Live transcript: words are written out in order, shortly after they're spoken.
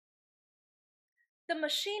the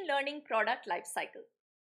machine learning product lifecycle.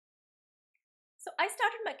 So I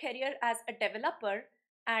started my career as a developer,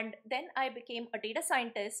 and then I became a data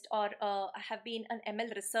scientist, or I have been an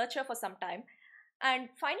ML researcher for some time. And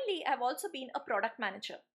finally, I've also been a product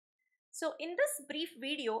manager. So in this brief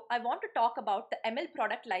video, I want to talk about the ML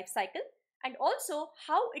product lifecycle and also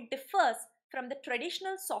how it differs from the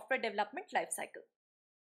traditional software development lifecycle.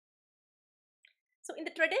 So in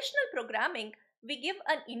the traditional programming, we give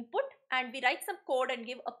an input and we write some code and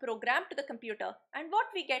give a program to the computer, and what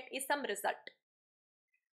we get is some result.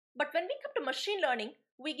 But when we come to machine learning,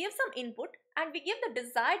 we give some input and we give the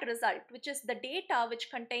desired result, which is the data which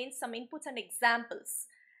contains some inputs and examples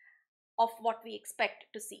of what we expect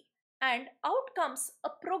to see. And out comes a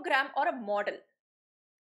program or a model.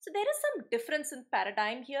 So there is some difference in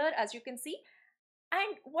paradigm here, as you can see.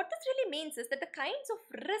 And what this really means is that the kinds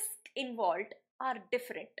of risk involved are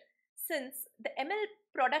different, since the ML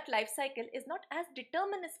product lifecycle is not as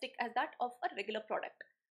deterministic as that of a regular product.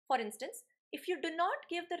 For instance, if you do not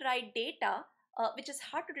give the right data, which is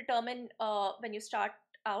hard to determine when you start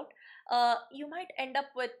out, you might end up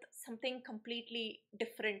with something completely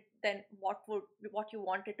different than what you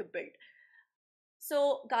wanted to build.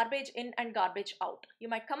 So garbage in and garbage out. You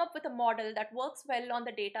might come up with a model that works well on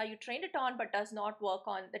the data you trained it on, but does not work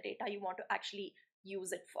on the data you want to actually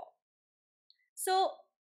use it for. So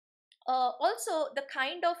also the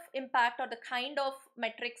kind of impact or the kind of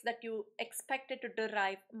metrics that you expected to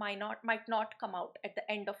derive might not come out at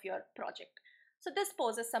the end of your project. So this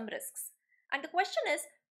poses some risks. And the question is,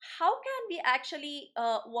 how can we actually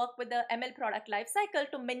work with the ML product lifecycle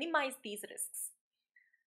to minimize these risks?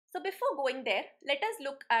 So before going there, let us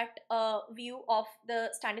look at a view of the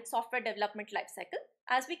standard software development lifecycle.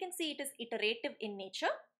 As we can see, it is iterative in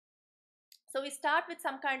nature. So we start with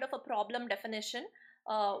some kind of a problem definition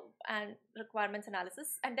and requirements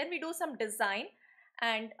analysis, and then we do some design,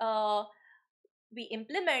 and we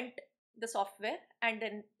implement the software, and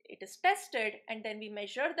then it is tested, and then we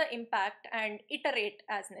measure the impact and iterate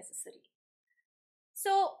as necessary.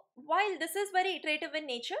 So while this is very iterative in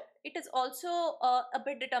nature, it is also a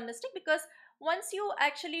bit deterministic, because once you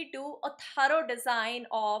actually do a thorough design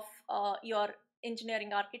of your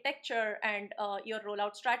engineering architecture and your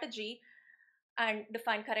rollout strategy and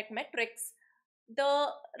define correct metrics, the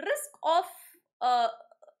risk of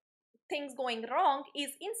things going wrong is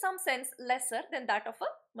in some sense lesser than that of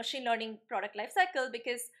a machine learning product lifecycle,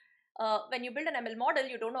 because when you build an ML model,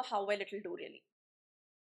 you don't know how well it will do really.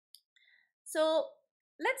 So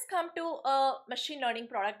let's come to a machine learning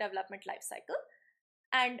product development lifecycle.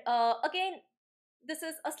 And again, this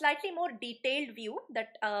is a slightly more detailed view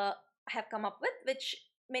that I have come up with, which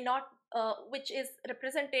may not, which is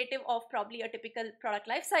representative of probably a typical product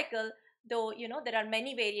lifecycle, though there are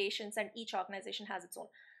many variations and each organization has its own.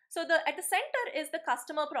 So at the center is the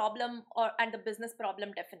customer problem and the business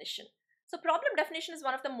problem definition. So problem definition is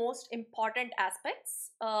one of the most important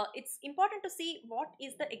aspects. It's important to see what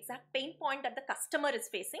is the exact pain point that the customer is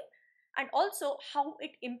facing, and also how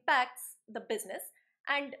it impacts the business.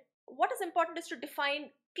 And what is important is to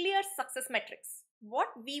define clear success metrics, what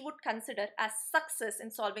we would consider as success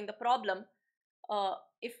in solving the problem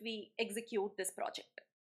if we execute this project.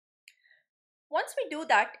 Once we do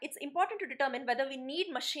that, it's important to determine whether we need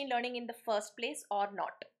machine learning in the first place or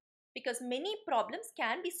not, because many problems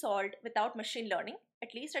can be solved without machine learning,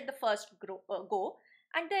 at least at the first go,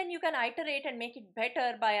 and then you can iterate and make it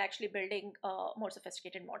better by actually building more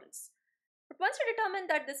sophisticated models. But once you determine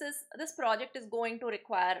that this project is going to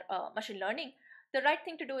require machine learning, the right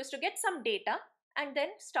thing to do is to get some data and then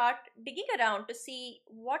start digging around to see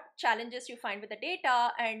what challenges you find with the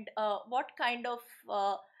data and what kind of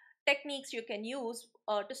techniques you can use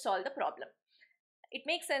to solve the problem. It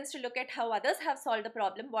makes sense to look at how others have solved the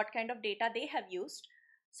problem, what kind of data they have used.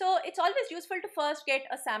 So it's always useful to first get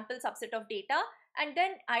a sample subset of data and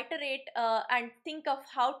then iterate and think of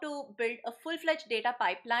how to build a full-fledged data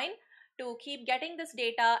pipeline to keep getting this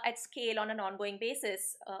data at scale on an ongoing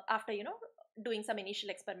basis after doing some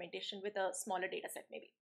initial experimentation with a smaller data set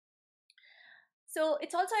maybe. So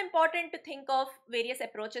it's also important to think of various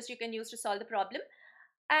approaches you can use to solve the problem.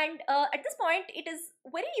 And at this point, it is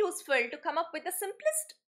very useful to come up with the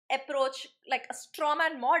simplest approach, like a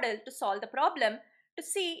strawman model, to solve the problem, to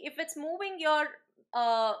see if it's moving your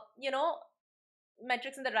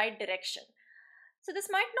metrics in the right direction. So this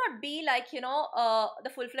might not be like the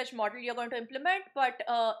full-fledged model you're going to implement, but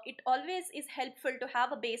it always is helpful to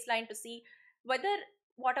have a baseline to see whether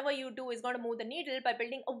whatever you do is going to move the needle by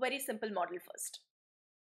building a very simple model first.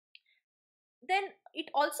 Then it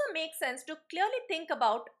also makes sense to clearly think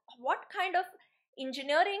about what kind of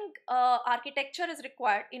engineering architecture is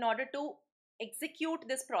required in order to execute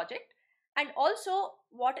this project, and also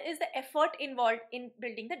what is the effort involved in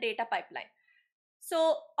building the data pipeline.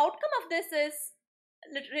 So outcome of this is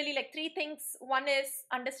literally like three things. One is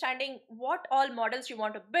understanding what all models you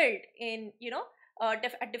want to build in,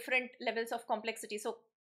 at different levels of complexity. So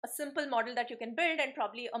a simple model that you can build, and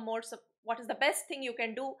probably a more what is the best thing you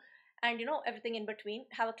can do, and everything in between.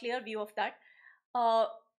 Have a clear view of that. uh,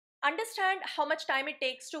 Understand how much time it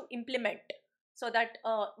takes to implement, so that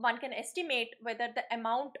one can estimate whether the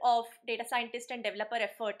amount of data scientist and developer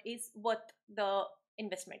effort is worth the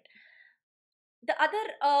investment. The other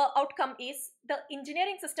outcome is the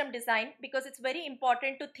engineering system design, because it's very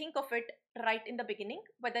important to think of it right in the beginning,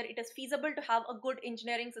 whether it is feasible to have a good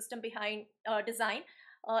engineering system behind design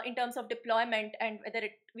in terms of deployment, and whether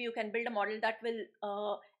you can build a model that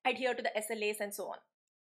will adhere to the SLAs and so on.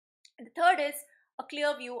 And the third is a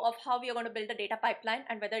clear view of how we are going to build the data pipeline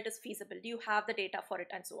and whether it is feasible. Do you have the data for it,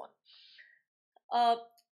 and so on.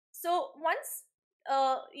 So once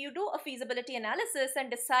you do a feasibility analysis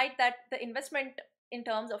and decide that the investment in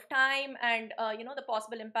terms of time and the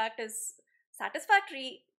possible impact is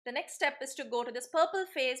satisfactory, the next step is to go to this purple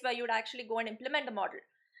phase where you would actually go and implement the model.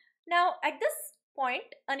 Now at this point,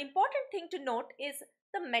 an important thing to note is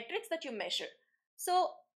the metrics that you measure. So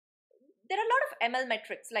there are a lot of ML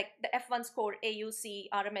metrics like the F1 score, AUC,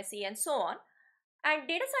 RMSE, and so on. And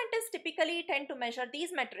data scientists typically tend to measure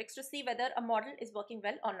these metrics to see whether a model is working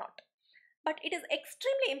well or not. But it is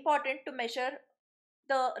extremely important to measure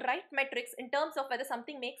the right metrics in terms of whether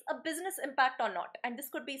something makes a business impact or not. And this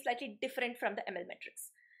could be slightly different from the ML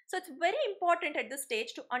metrics. So it's very important at this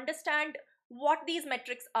stage to understand what these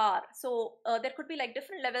metrics are. So there could be like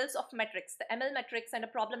different levels of metrics, the ML metrics and a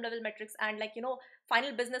problem level metrics, and like,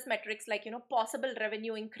 final business metrics like, possible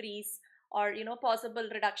revenue increase, or possible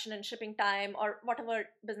reduction in shipping time, or whatever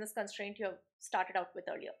business constraint you have started out with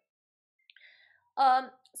earlier. um,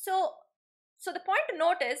 so so the point to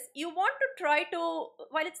note is, you want to try to,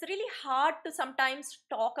 while it's really hard to sometimes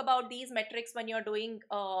talk about these metrics when you're doing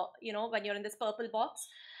when you're in this purple box,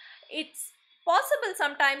 it's possible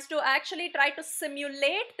sometimes to actually try to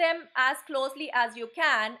simulate them as closely as you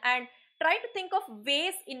can, and try to think of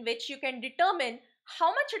ways in which you can determine how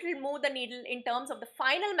much it will move the needle in terms of the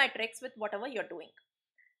final metrics with whatever you're doing.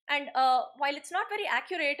 And while it's not very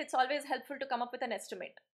accurate, it's always helpful to come up with an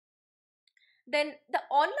estimate. Then the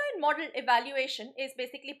online model evaluation is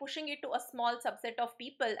basically pushing it to a small subset of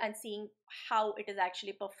people and seeing how it is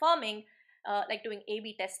actually performing, like doing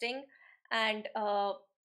A/B testing, and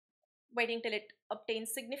waiting till it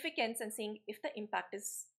obtains significance and seeing if the impact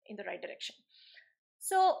is in the right direction.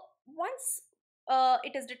 So once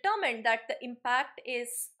it is determined that the impact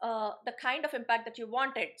is the kind of impact that you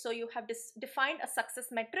wanted, so you have defined a success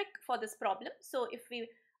metric for this problem. So if we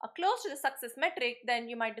are close to the success metric, then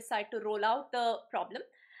you might decide to roll out the problem,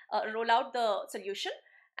 roll out the solution,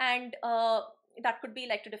 and that could be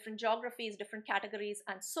like to different geographies, different categories,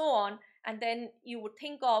 and so on. And then you would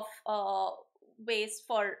think of ways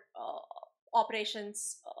for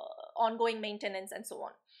operations, ongoing maintenance, and so on,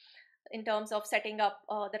 in terms of setting up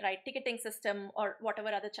the right ticketing system, or whatever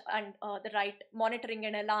other and the right monitoring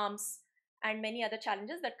and alarms, and many other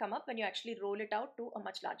challenges that come up when you actually roll it out to a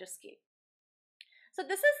much larger scale. So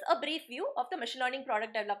this is a brief view of the machine learning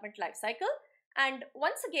product development lifecycle. And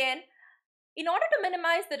once again, in order to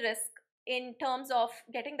minimize the risk in terms of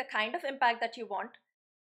getting the kind of impact that you want,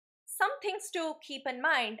 some things to keep in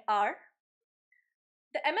mind are: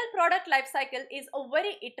 the ML product lifecycle is a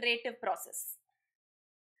very iterative process.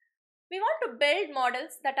 We want to build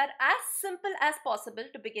models that are as simple as possible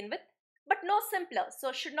to begin with, but no simpler.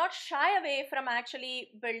 So should not shy away from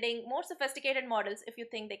actually building more sophisticated models if you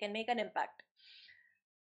think they can make an impact.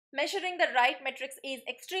 Measuring the right metrics is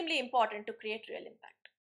extremely important to create real impact.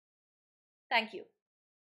 Thank you.